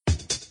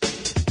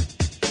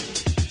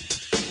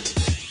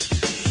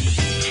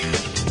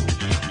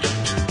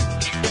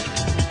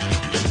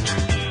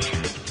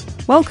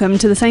Welcome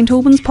to the St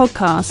Albans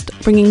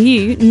podcast, bringing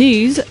you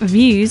news,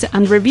 views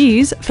and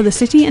reviews for the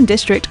City and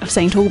District of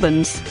St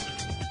Albans.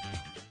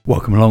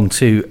 Welcome along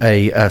to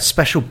a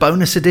special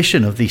bonus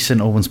edition of the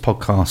St Albans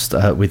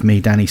podcast with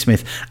me, Danny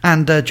Smith,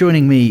 and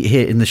joining me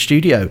here in the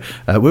studio.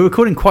 We're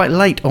recording quite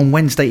late on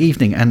Wednesday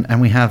evening, and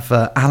we have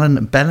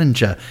Alan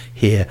Bellinger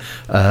here.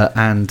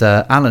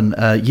 Alan,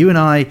 you and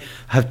I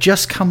have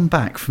just come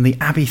back from the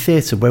Abbey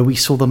Theatre where we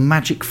saw the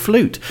Magic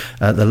Flute,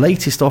 the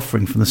latest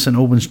offering from the St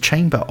Albans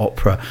Chamber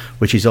Opera,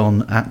 which is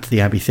on at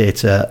the Abbey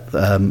Theatre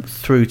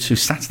through to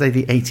Saturday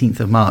the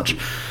 18th of March.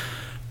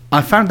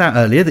 I found out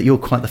earlier that you're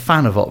quite the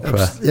fan of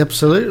opera.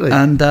 Absolutely.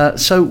 And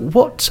so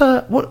no,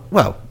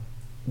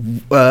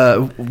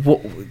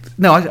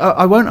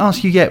 I won't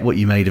ask you yet what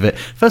you made of it.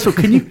 First of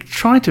all, can you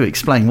try to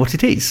explain what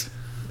it is?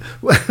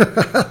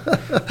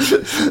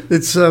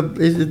 It's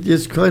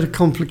quite a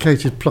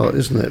complicated plot,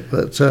 isn't it?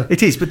 But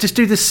it is, but just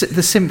do the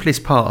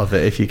simplest part of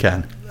it if you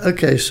can.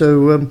 Okay,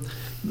 so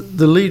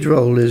the lead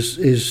role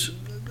is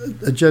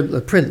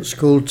a prince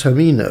called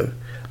Tamino,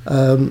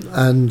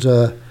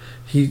 and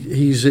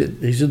he's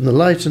in the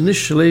light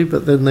initially,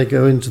 but then they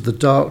go into the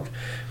dark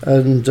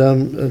and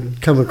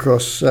come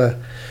across the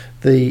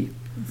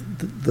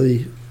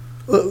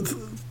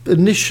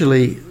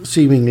initially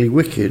seemingly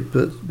wicked,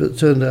 but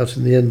turned out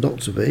in the end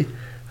not to be.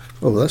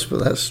 Oh, that's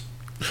yes,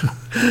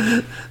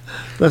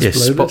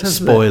 blown it,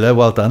 spoiler. It?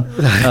 Well done.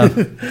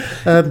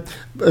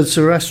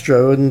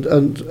 Sarastro and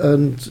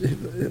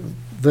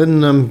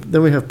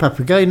then we have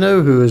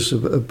Papageno, who is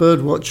a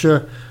bird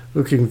watcher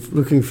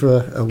looking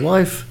for a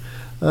wife.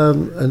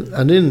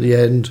 And in the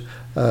end,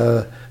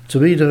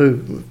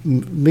 Tamino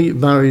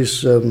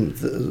marries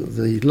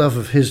the love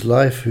of his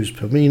life, who's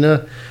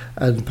Pamina,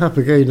 and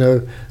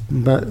Papageno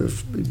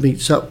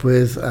meets up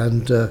with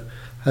and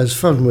has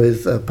fun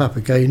with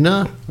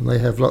Papagena, and they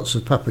have lots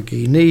of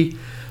Papagini,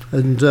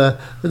 and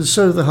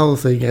so the whole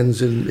thing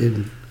ends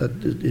in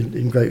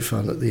great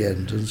fun at the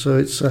end. And so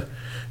it's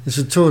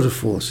a tour de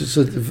force.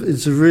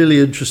 It's a really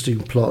interesting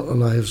plot,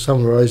 and I have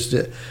summarised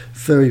it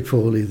very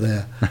poorly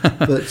there.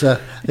 But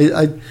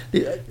there's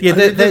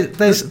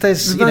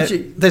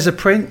a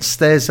prince.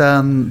 There's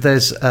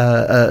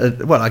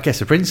I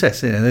guess a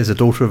princess. You know, there's a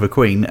daughter of a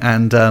queen,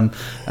 and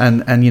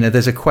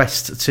there's a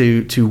quest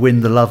to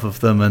win the love of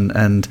them,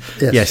 and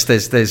yes,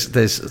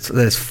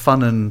 there's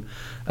fun and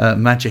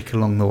magic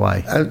along the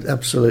way.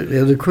 Absolutely,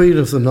 and the Queen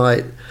of the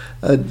Night.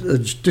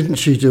 Didn't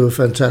she do a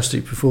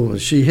fantastic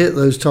performance? She hit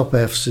those top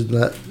Fs in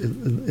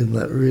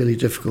that really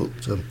difficult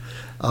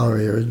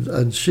aria,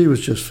 and she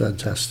was just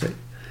fantastic.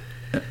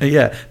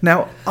 Yeah.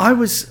 Now I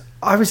was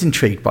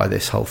intrigued by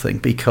this whole thing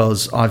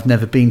because I've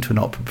never been to an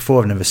opera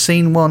before. I've never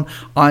seen one.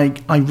 I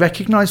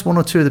recognise one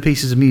or two of the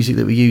pieces of music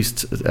that we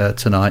used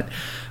tonight,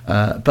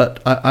 but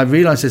I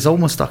realise there's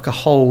almost like a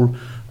whole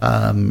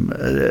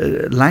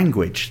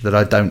language that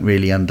I don't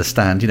really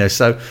understand,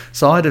 so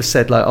I'd have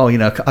said like,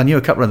 I knew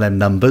a couple of them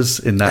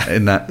numbers in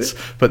that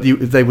but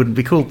they wouldn't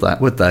be called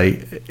that, would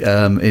they,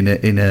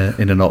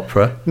 in an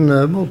opera?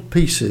 No, more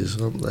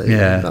pieces, aren't they?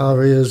 Yeah,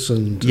 arias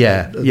and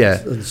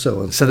and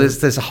so on. So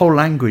there's a whole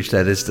language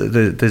there.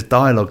 There's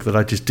dialogue that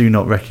I just do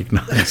not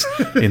recognise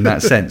in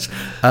that sense.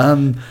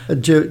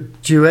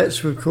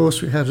 Duets, of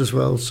course, we had as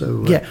well.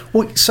 So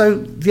so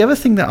the other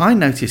thing that I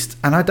noticed,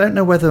 and I don't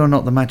know whether or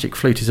not the Magic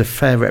Flute is a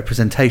fair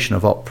representation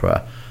of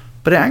opera,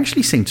 but it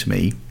actually seemed to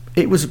me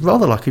it was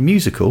rather like a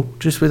musical,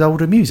 just with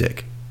older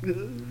music.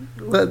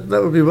 That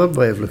would be one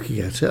way of looking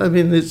at it. I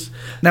mean,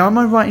 now, am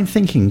I right in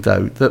thinking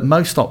though that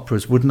most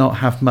operas would not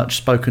have much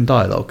spoken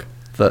dialogue?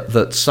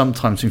 That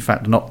sometimes, in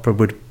fact, an opera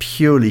would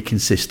purely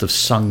consist of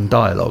sung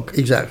dialogue.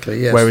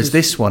 Exactly, yes. Whereas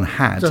this one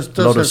had a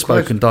lot of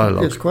spoken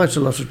dialogue. It's quite a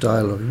lot of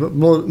dialogue, but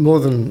more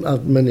than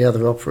many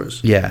other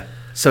operas. Yeah.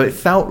 So it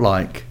felt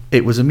like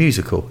it was a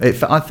musical. I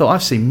thought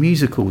I've seen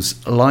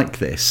musicals like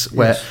this,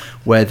 where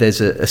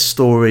there's a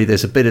story,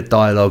 there's a bit of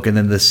dialogue, and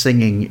then the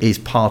singing is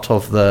part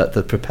of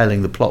the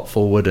propelling the plot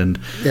forward and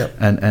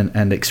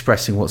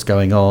expressing what's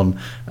going on,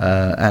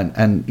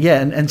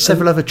 and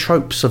several other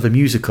tropes of a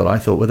musical I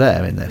thought were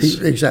there in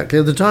this.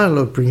 Exactly, the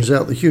dialogue brings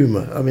out the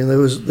humour. I mean, there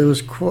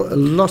was quite a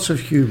lot of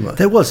humour.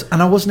 There was,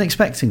 and I wasn't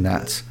expecting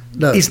that.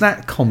 No. Is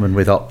that common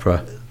with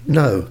opera?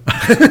 No.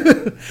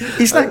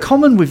 Is that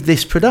common with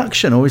this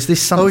production, or is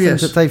this something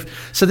that they've...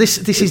 So this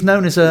is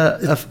known as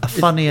a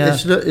funnier...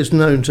 It's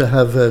known to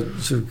have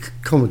sort of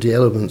comedy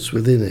elements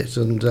within it,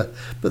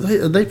 but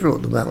they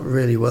brought them out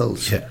really well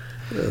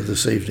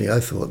this evening, I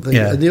thought.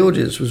 And the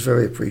audience was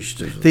very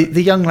appreciative.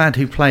 The young lad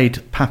who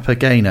played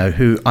Papageno,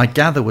 who I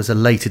gather was a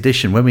late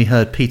addition, when we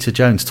heard Peter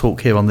Jones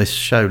talk here on this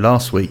show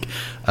last week,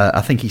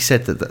 I think he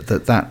said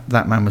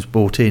that man was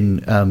brought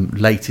in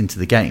late into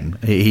the game.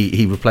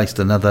 He replaced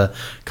another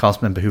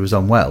cast member who was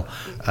unwell,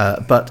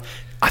 but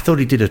I thought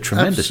he did a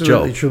tremendous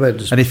job.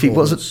 Tremendous. And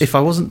if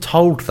I wasn't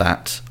told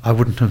that, I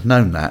wouldn't have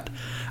known that.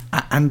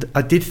 And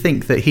I did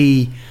think that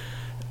he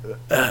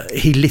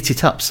he lit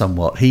it up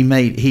somewhat. He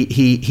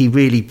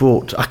really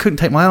brought. I couldn't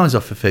take my eyes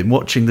off of him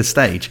watching the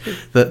stage.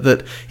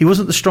 That he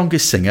wasn't the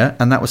strongest singer,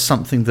 and that was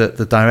something that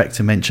the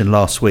director mentioned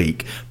last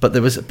week. But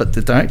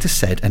the director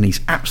said, and he's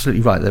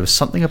absolutely right. There was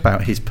something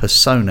about his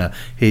persona,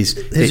 his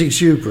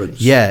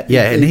exuberance,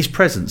 and his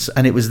presence,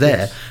 and it was there,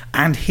 yes.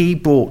 and he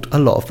brought a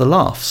lot of the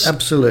laughs.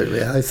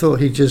 Absolutely, I thought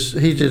he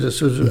did a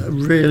sort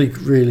of really,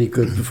 really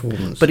good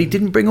performance. But he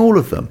didn't bring all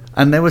of them,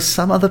 and there were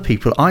some other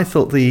people. I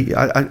thought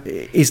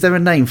is there a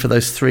name for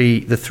the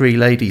three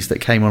ladies that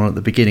came on at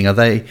the beginning? Are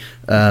they?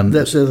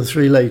 That's the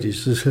three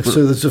ladies. So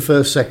there's the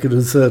first, second,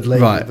 and third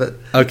lady. Right. But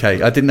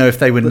okay. I didn't know if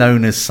they were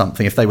known as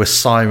something, if they were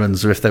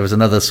sirens, or if there was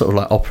another sort of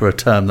like opera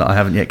term that I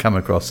haven't yet come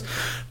across.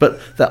 But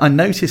that I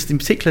noticed in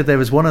particular, there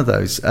was one of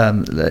those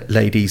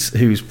ladies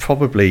who's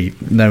probably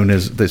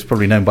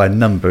known by a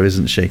number,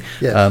 isn't she?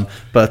 Yes.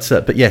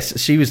 But yes,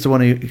 she was the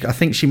one who I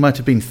think she might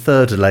have been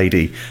third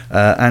lady,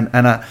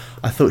 and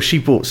I thought she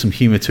brought some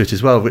humour to it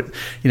as well. But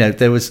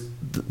there was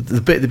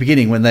the bit at the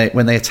beginning when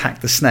they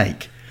attacked the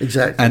snake.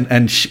 Exactly,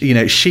 and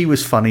she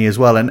was funny as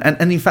well,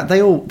 and in fact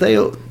they all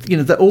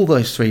all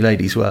those three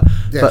ladies were,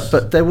 yes.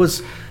 but there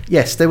was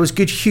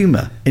good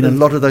humour in a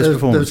lot of those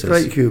performances. There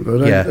was great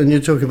humour, and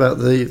you're talking about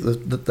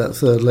that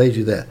third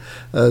lady there.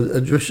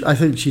 I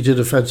think she did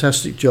a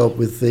fantastic job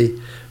with the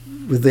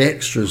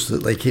extras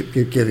that they keep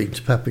giving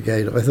to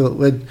Papageno. I thought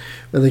when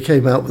they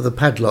came out with the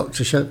padlock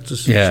to shut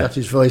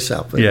his voice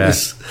up,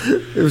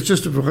 it was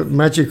just a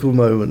magical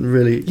moment,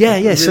 really.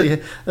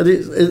 Really,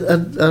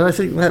 and I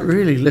think that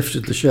really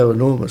lifted the show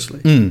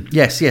enormously.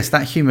 Yes,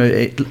 that humour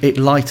it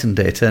lightened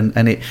it,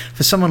 and it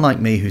for someone like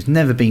me who's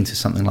never been to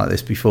something like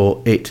this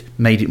before, it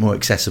made it more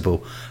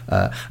accessible.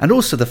 And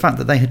also the fact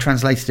that they had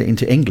translated it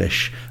into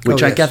English,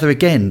 which I gather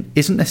again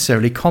isn't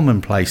necessarily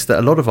commonplace. That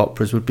a lot of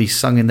operas would be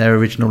sung in their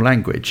original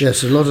language.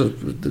 Yes, a lot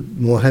of the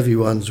more heavy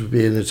ones would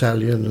be in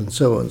Italian and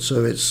so on.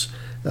 So it's,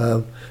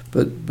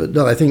 but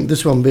no, I think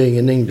this one being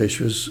in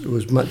English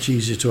was much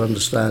easier to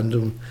understand,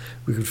 and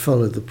we could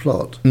follow the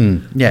plot.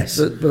 Yes,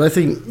 but I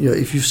think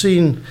if you've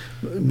seen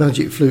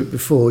Magic Flute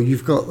before,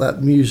 you've got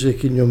that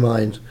music in your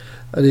mind,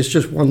 and it's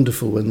just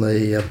wonderful when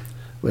they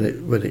when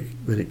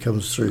it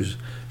comes through.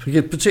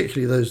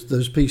 Particularly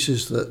those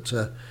pieces that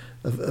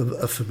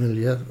are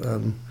familiar,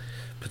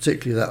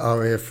 particularly that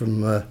aria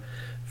from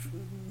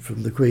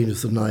the Queen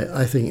of the Night.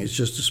 I think it's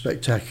just a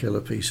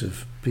spectacular piece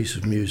of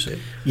music.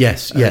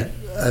 Yes, yeah,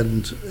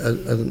 and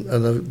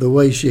the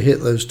way she hit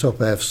those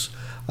top Fs,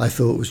 I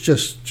thought was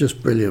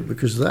just brilliant,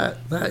 because that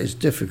is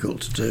difficult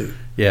to do.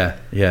 Yeah,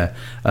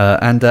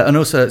 and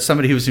also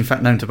somebody who was in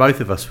fact known to both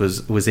of us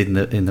was in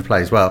the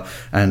play as well,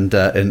 and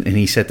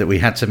he said that we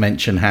had to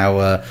mention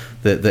how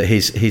that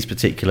his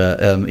particular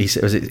he's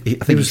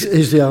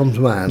the armed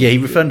man. Yeah, he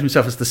referred to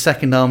himself as the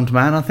second armed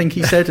man, I think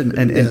he said,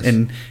 and yes.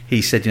 and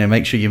he said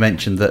make sure you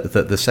mention that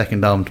the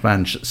second armed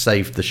man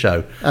saved the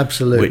show.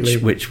 Absolutely,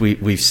 which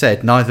we've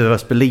said. Neither of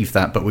us believe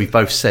that, but we've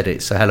both said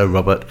it. So hello,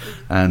 Robert,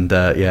 and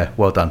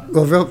well done.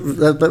 Well,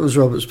 that was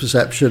Robert's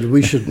perception.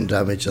 We shouldn't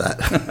damage that.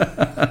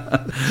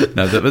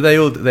 No, but they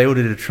all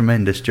did a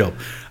tremendous job.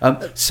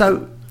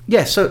 So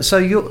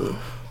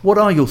what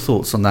are your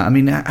thoughts on that? I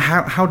mean,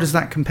 how does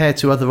that compare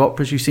to other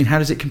operas you've seen? How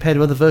does it compare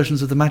to other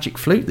versions of the Magic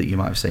Flute that you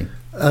might have seen?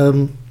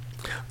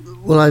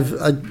 Well,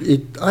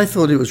 I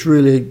thought it was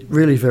really,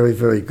 really very,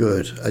 very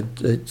good.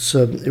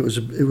 It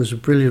was a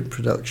brilliant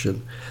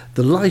production.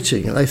 The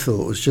lighting, I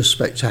thought, was just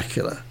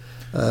spectacular.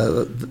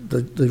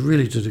 They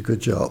really did a good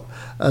job,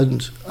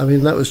 and I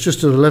mean that was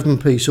just an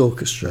 11-piece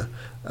orchestra,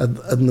 and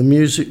the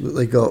music that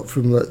they got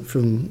from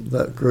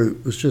that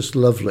group was just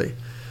lovely,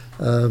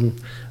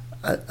 and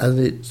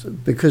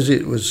because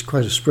it was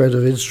quite a spread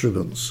of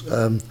instruments,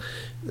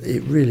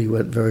 it really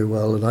went very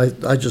well. And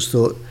I just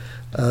thought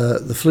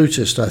the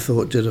flutist, I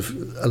thought, did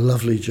a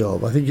lovely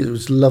job. I think it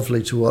was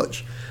lovely to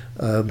watch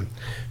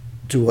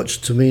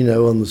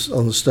Tamino on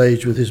the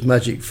stage with his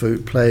magic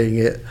flute playing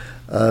it.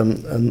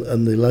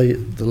 And the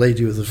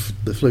lady with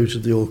the flute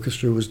of the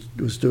orchestra was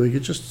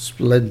doing just a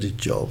splendid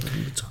job.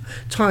 And the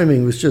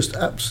timing was just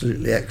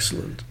absolutely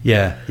excellent.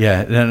 Yeah,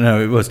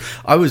 no, it was.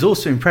 I was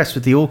also impressed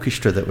with the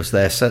orchestra that was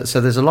there. So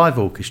there's a live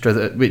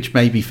orchestra which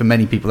maybe for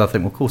many people I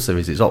think, well, of course there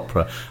is. It's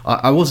opera.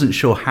 I wasn't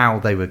sure how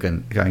they were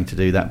going to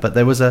do that, but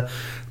there was a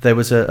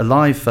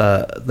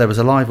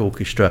live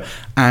orchestra,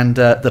 and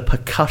the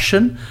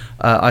percussion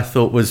I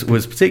thought was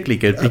particularly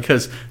good,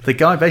 because the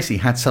guy basically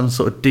had some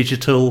sort of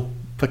digital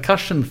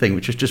percussion thing,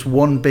 which was just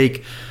one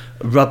big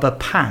rubber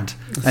pad,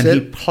 and he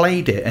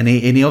played it, and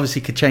he obviously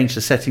could change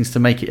the settings to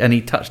make it, and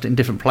he touched it in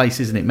different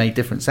places and it made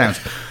different sounds,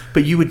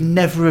 but you would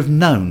never have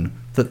known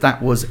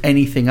that was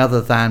anything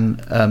other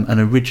than an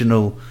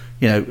original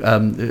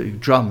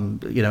drum,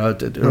 and all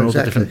the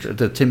different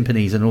the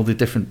timpanis and all the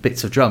different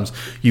bits of drums.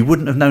 You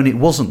wouldn't have known it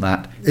wasn't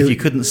that if you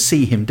couldn't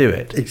see him do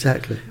it.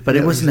 Exactly. But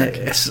it wasn't.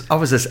 Exactly.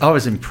 I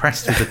was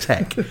impressed with the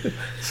tech,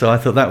 so I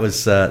thought that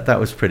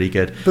was pretty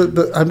good.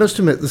 But I must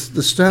admit, the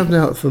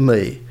standout for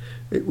me,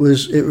 it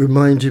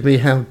reminded me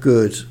how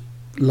good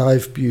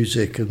live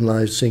music and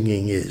live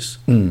singing is.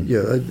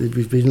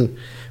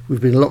 We've we've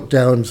been locked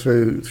down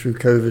through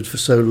COVID for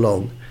so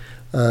long,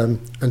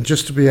 and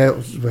just to be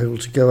able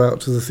to go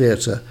out to the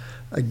theatre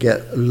and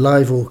get a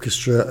live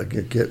orchestra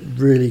and get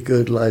really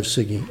good live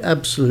singing.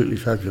 Absolutely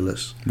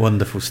fabulous.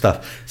 Wonderful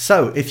stuff.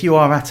 So if you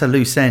are at a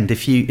loose end,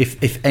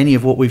 if any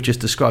of what we've just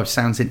described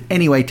sounds in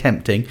any way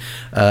tempting,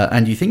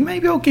 and you think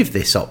maybe I'll give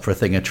this opera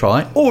thing a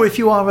try, or if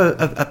you are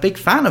a big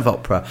fan of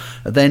opera,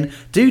 then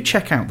do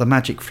check out the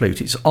Magic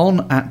Flute. It's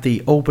on at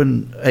the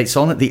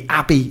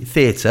Abbey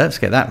Theatre. Let's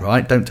get that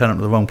right. Don't turn up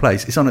to the wrong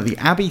place. It's on at the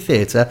Abbey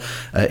Theatre.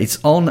 It's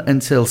on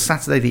until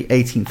Saturday the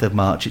 18th of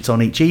March. It's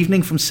on each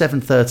evening from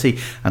 7:30,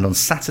 and on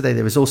Saturday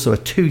there is also a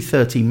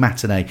 2:30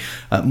 matinee.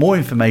 More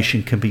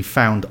information can be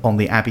found on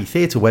the Abbey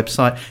Theatre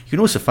website. You can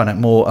also find out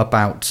more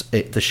about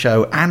the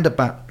show and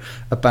about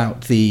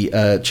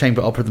the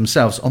Chamber Opera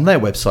themselves on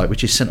their website,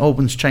 which is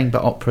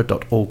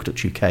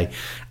stalbanschamberopera.org.uk.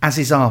 As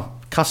is our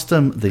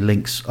custom, the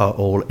links are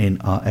all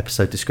in our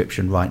episode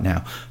description right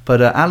now.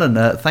 But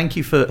Alan, thank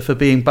you for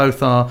being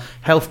both our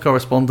health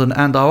correspondent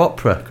and our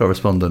opera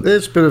correspondent.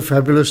 It's been a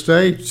fabulous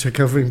day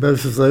covering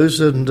both of those,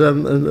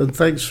 and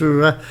thanks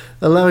for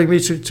allowing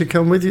me to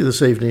come with you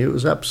this evening. It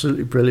was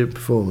absolutely brilliant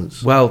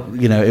performance. Well,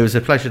 it was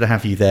a pleasure to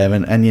have you there,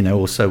 and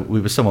also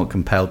we were somewhat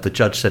compelled. The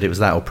judge said it was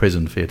that or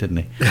prison for you, didn't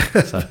he?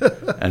 So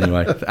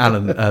anyway,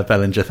 Alan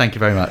Bellinger, thank you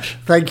very much.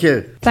 Thank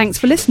you. Thanks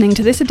for listening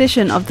to this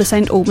edition of the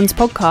St Albans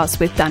Podcast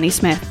with Danny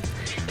Smith.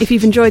 If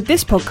you've enjoyed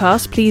this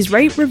podcast, please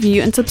rate,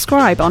 review and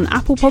subscribe on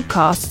Apple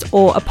Podcasts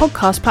or a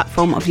podcast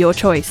platform of your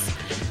choice.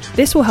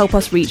 This will help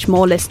us reach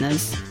more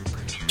listeners.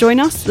 Join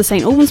us, the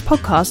St Albans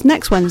Podcast,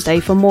 next Wednesday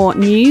for more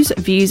news,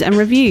 views and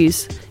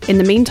reviews. In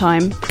the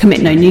meantime,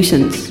 commit no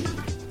nuisance.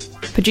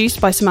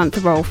 Produced by Samantha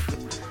Rolfe.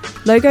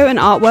 Logo and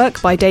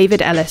artwork by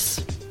David Ellis.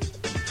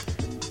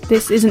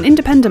 This is an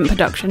independent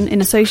production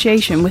in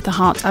association with the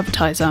Hearts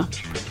Advertiser.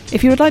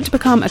 If you would like to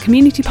become a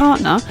community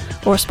partner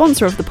or a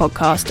sponsor of the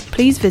podcast,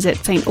 please visit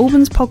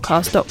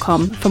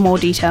stalbanspodcast.com for more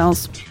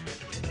details.